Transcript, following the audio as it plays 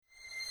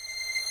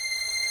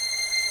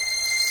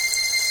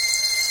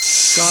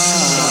Hi,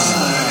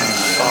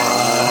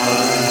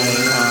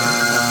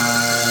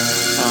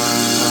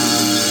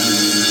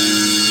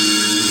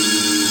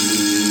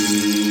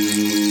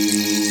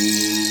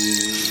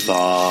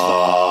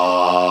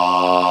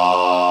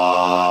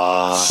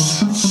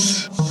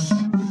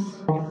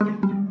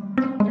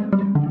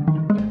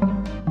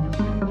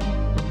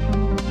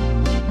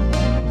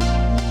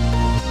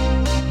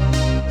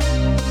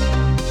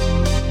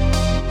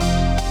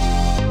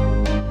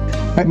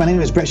 my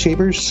name is Brett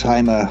Shavers.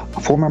 I'm a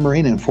former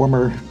Marine and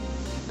former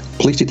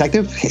police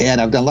detective,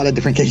 and I've done a lot of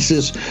different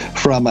cases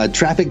from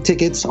traffic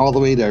tickets all the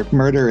way to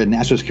murder and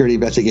national security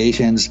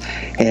investigations.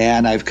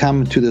 And I've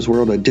come to this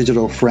world of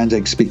digital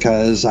forensics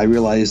because I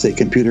realized a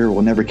computer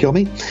will never kill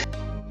me.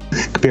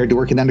 Compared to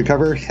working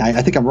undercover,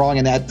 I think I'm wrong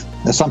in that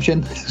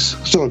assumption.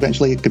 So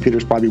eventually,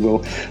 computers probably will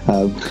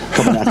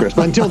come after us.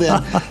 But until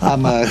then,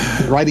 I'm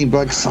writing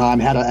books on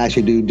how to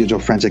actually do digital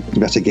forensic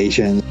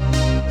investigations.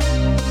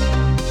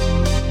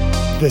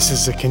 This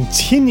is a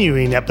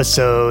continuing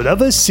episode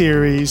of a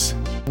series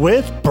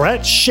with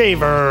Brett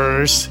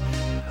Shavers,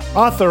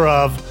 author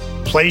of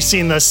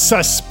Placing the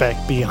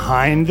Suspect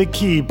Behind the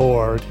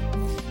Keyboard,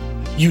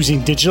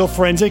 using digital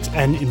forensics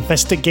and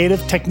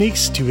investigative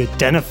techniques to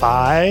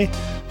identify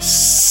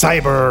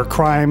cyber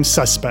crime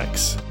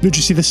suspects. Did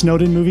you see the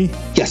Snowden movie?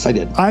 Yes, I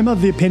did. I'm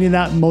of the opinion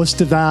that most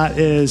of that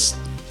is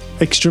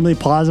extremely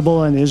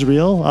plausible and is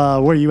real.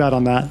 Where are you at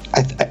on that?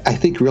 I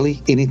think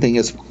really anything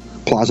is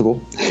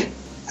plausible.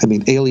 I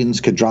mean,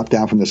 aliens could drop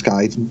down from the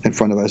sky in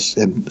front of us,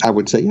 and I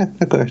would say, yeah,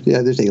 of course,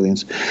 yeah, there's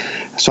aliens.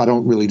 So I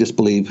don't really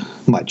disbelieve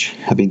much.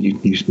 I mean,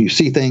 you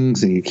see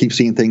things, and you keep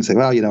seeing things, say,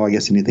 well, I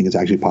guess anything is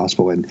actually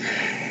possible. And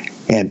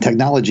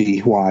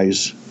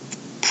technology-wise,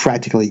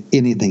 practically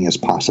anything is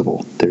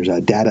possible. There's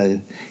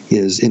data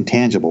is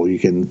intangible. You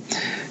can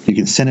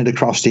send it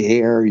across the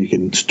air. You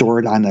can store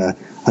it on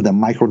a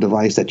micro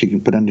device that you can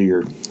put under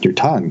your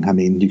tongue. I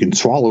mean, you can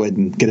swallow it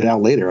and get it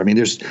out later. I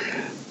mean,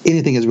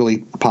 anything is really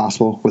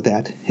possible with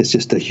that. It's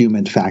just the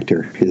human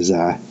factor is,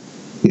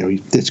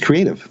 it's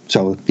creative.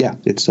 So yeah,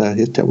 it's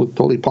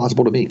totally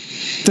plausible to me.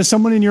 Does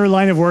someone in your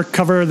line of work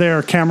cover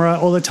their camera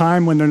all the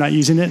time when they're not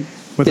using it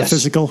with a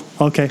physical?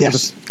 Okay,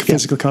 yes, with a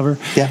physical cover.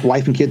 Yeah,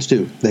 wife and kids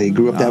too. They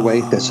grew up that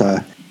way. That's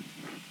I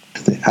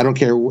don't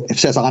care if it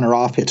says on or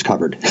off. It's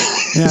covered.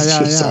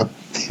 Yeah.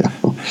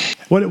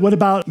 What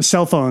about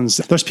cell phones?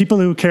 There's people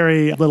who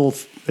carry little,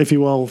 if you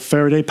will,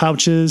 Faraday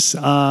pouches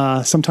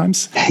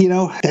sometimes.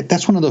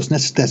 That's one of those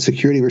that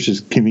security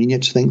versus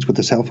convenience things with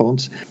the cell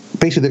phones.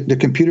 Basically, they're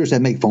computers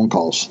that make phone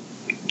calls.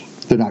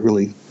 They're not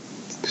really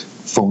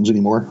phones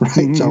anymore,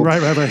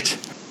 right? Right.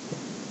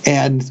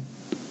 And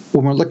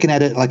when we're looking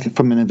at it like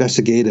from an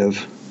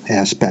investigative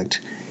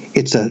aspect,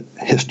 it's a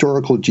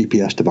historical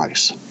GPS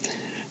device.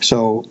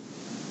 So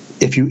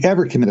if you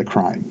ever commit a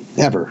crime,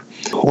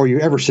 or you're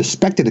ever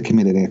suspected of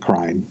committing a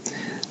crime,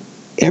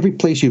 every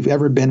place you've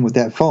ever been with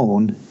that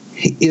phone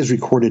is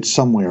recorded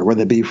somewhere,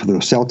 whether it be for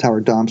the cell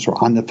tower dumps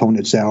or on the phone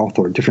itself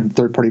or different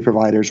third-party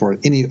providers or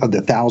any of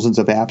the thousands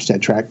of apps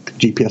that track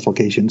GPS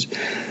locations.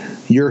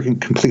 Your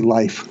complete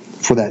life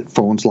for that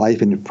phone's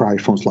life and your prior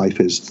phone's life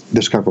is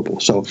discoverable.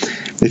 So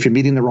if you're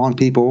meeting the wrong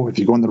people, if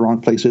you're going to the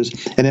wrong places,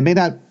 and it may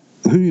not,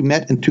 who you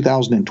met in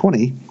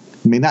 2020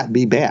 may not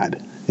be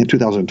bad in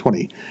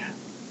 2020.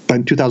 But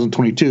in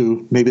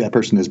 2022, maybe that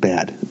person is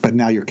bad, but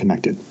now you're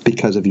connected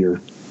because of your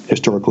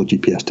historical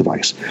GPS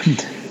device.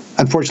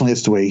 Unfortunately,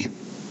 that's the way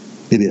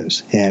it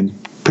is. And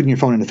putting your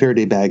phone in a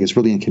Faraday bag is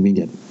really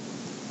inconvenient.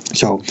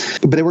 So,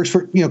 but it works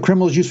for,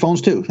 criminals use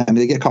phones too. I mean,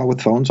 they get caught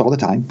with phones all the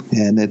time,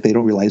 and they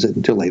don't realize it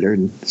until later.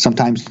 And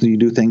sometimes you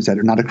do things that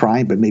are not a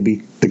crime, but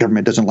maybe the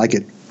government doesn't like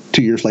it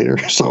 2 years later.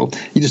 So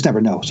you just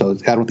never know. So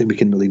I don't think we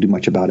can really do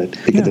much about it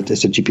because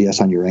it's a GPS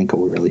on your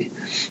ankle, really.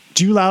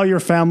 Do you allow your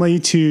family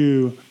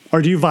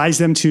or do you advise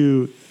them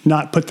to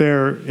not put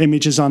their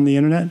images on the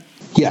internet?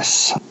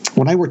 Yes.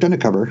 When I worked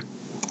undercover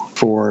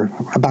for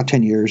about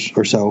 10 years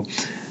or so,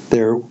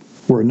 there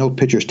were no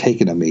pictures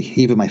taken of me.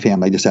 Even my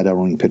family just had their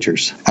own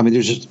pictures. I mean,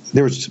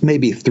 there was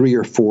maybe 3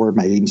 or 4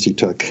 my agency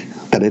took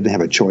that I didn't have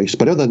a choice.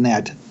 But other than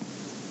that,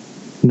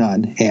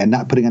 none. And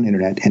not putting on the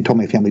internet, and told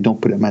my family, don't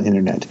put it on the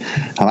internet.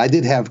 I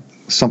did have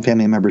some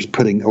family members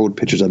putting old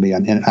pictures of me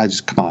on, and I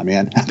just, come on,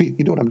 man. I mean,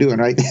 you know what I'm doing,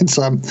 right? And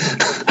so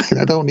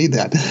I don't need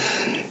that.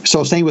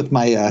 So same with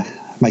my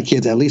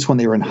kids, at least when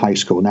they were in high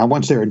school. Now,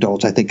 once they're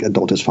adults, I think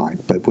adult is fine.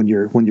 But when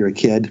you're a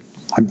kid,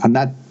 I'm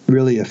not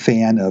really a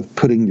fan of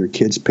putting your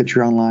kid's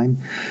picture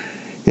online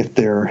if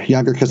they're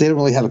younger, because they don't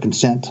really have a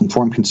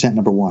informed consent,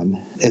 number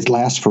one. It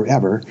lasts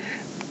forever.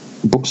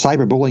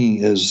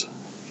 Cyberbullying is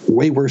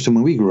way worse than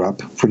when we grew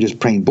up for just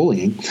plain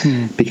bullying,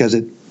 because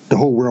the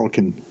whole world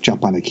can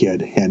jump on a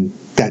kid, and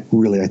that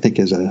really, I think,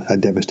 is a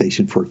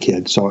devastation for a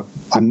kid. So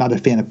I'm not a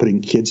fan of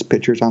putting kids'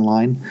 pictures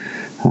online,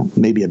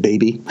 maybe a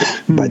baby,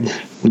 but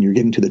when you're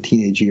getting to the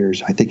teenage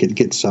years, I think it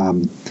gets,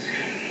 and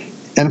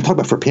I'm talking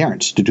about for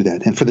parents to do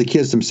that, and for the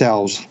kids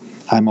themselves,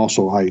 I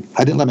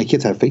didn't let my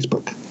kids have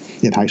Facebook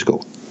in high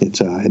school.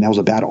 And that was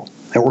a battle,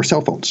 or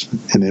cell phones,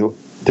 and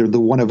they're the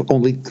one of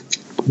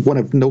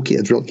no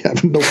kids really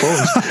having no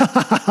phones.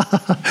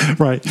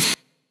 Right.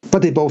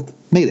 But they both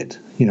made it,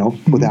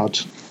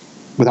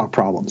 without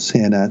problems,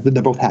 and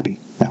they're both happy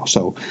now.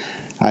 So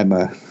I'm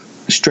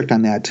strict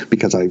on that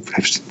because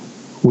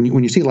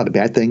when you see a lot of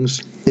bad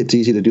things, it's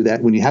easy to do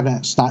that. When you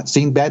haven't not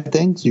seen bad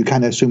things, you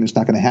kind of assume it's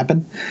not going to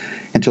happen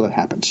until it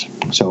happens.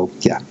 So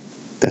yeah,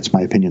 that's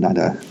my opinion on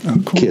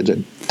cool. Kids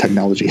and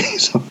technology.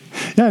 So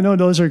yeah, no,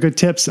 those are good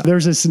tips.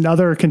 There's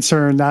another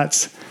concern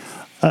that's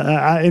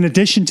in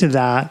addition to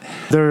that,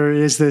 there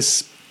is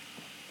this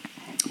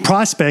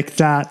prospect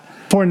that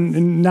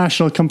foreign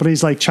national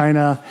companies like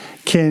China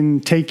can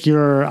take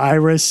your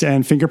iris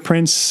and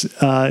fingerprints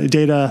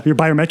data, your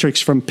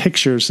biometrics from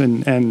pictures,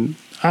 and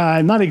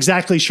I'm not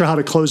exactly sure how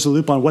to close the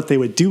loop on what they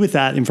would do with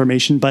that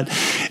information. But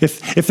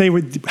if they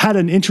had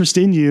an interest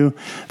in you,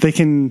 they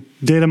can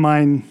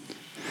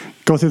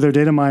go through their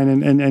data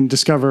mine and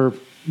discover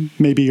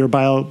maybe your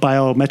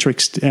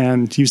biometrics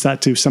and use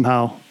that to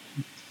somehow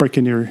break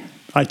in your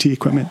IT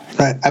equipment.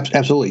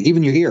 Absolutely.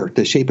 Even your ear,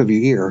 the shape of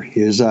your ear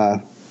is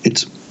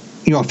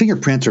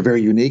fingerprints are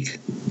very unique.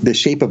 The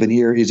shape of an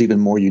ear is even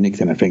more unique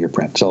than a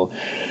fingerprint. So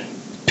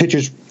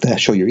pictures that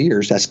show your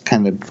ears, that's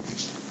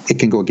it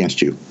can go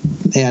against you.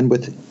 And I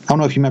don't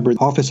know if you remember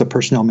Office of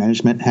Personnel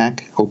Management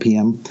hack,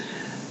 OPM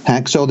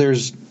hack. So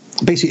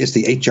it's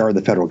the HR of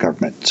the federal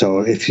government.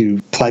 So if you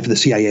apply for the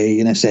CIA,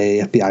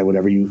 NSA, FBI,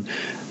 whatever,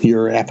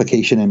 your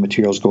application and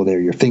materials go there.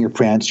 Your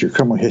fingerprints, your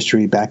criminal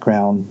history,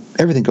 background,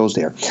 everything goes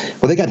there.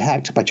 Well, they got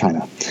hacked by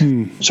China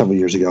several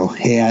years ago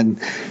and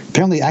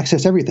apparently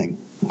accessed everything.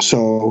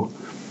 So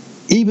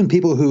even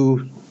people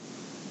who,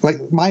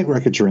 like my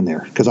records are in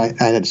there because I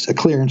had a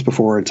clearance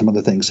before and some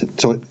other things.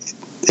 So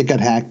it got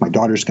hacked. My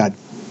daughter's got,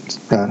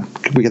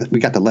 we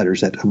got the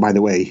letters that, by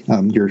the way,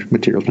 your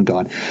material's been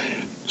gone.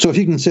 So if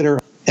you consider,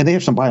 and they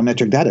have some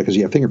biometric data because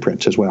you have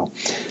fingerprints as well.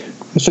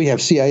 So you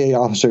have CIA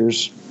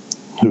officers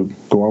who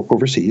go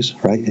overseas,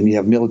 right? And you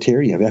have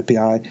military, you have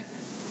FBI.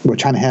 Well,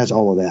 China has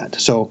all of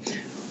that. So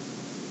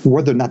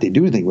whether or not they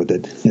do anything with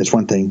it is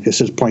one thing. It's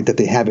just a point that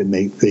they have it and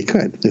they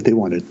could if they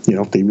wanted,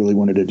 if they really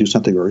wanted to do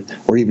something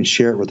or even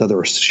share it with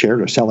or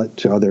sell it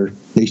to other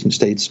nation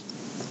states.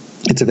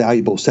 It's a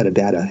valuable set of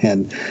data.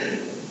 And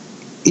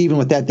even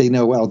with that, they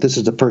know, well, this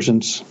is the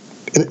person's.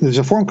 There's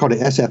a form called an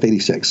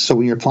SF-86. So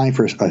when you're applying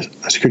for a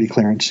security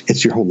clearance,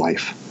 it's your whole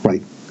life,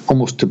 right?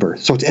 Almost to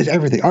birth. So it's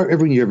everything.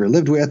 Everyone you ever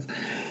lived with,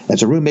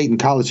 as a roommate in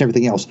college and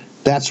everything else,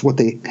 that's what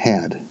they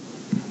had,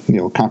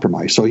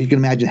 compromised. So you can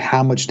imagine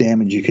how much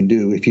damage you can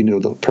do if you know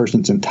the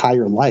person's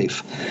entire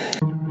life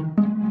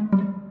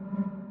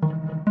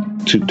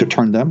to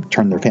turn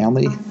their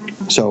family.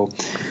 So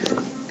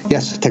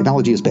yes,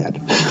 technology is bad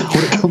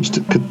when it comes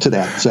to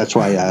that. So that's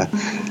why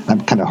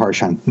I'm kind of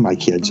harsh on my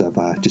kids of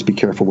just be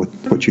careful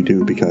with what you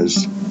do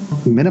because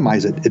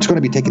minimize it. It's going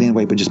to be taken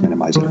anyway, but just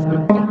minimize it.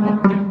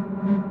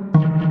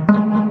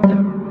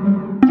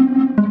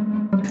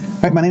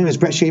 All right, my name is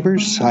Brett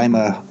Shavers. I'm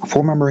a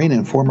former Marine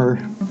and former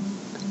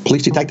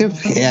police detective,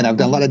 and I've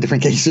done a lot of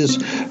different cases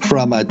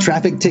from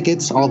traffic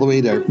tickets all the way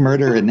to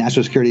murder and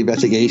national security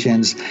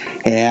investigations.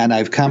 And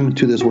I've come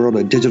to this world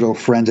of digital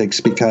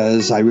forensics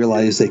because I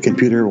realize a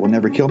computer will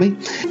never kill me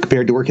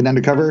compared to working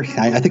undercover.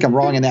 I think I'm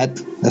wrong in that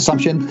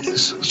assumption.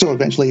 So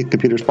eventually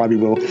computers probably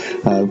will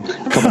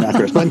come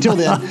after us. But until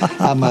then,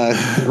 I'm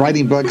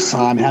writing books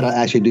on how to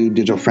actually do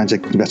digital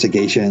forensic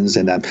investigations,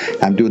 and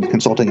I'm doing the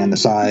consulting on the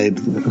side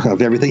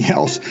of everything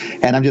else.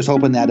 And I'm just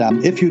hoping that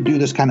if you do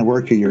this kind of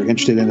work or you're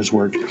interested in this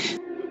work,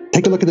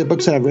 take a look at the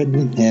books that I've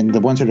written and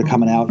the ones that are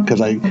coming out, because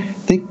I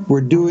think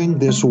we're doing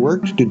this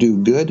work to do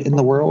good in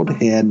the world.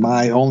 And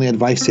my only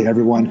advice to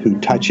everyone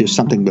who touches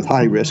something with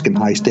high risk and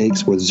high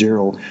stakes with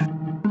zero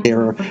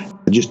error,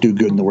 just do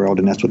good in the world.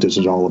 And that's what this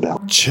is all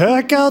about.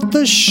 Check out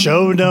the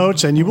show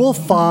notes and you will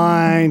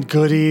find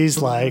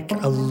goodies like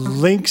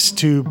links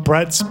to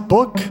Brett's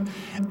book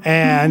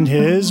and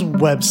his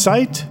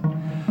website.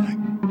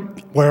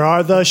 Where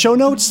are the show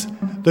notes?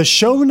 The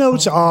show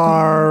notes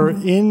are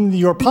in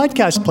your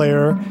podcast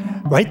player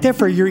right there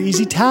for your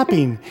easy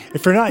tapping.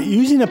 If you're not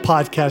using a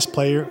podcast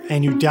player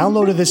and you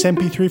downloaded this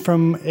MP3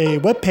 from a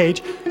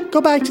webpage,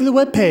 go back to the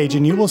webpage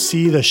and you will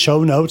see the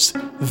show notes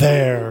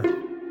there.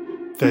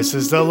 This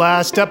is the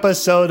last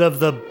episode of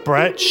the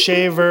Brett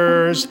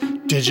Shavers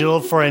Digital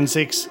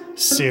Forensics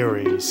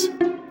series.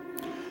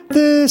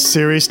 This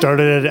series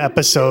started at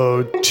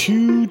episode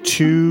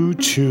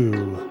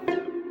 222.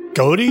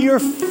 Go to your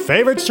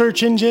favorite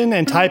search engine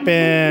and type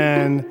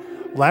in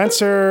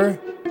Lancer,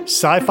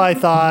 Sci-Fi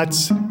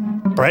Thoughts,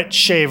 Brett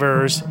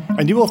Shavers,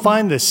 and you will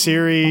find the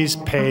series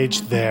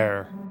page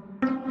there.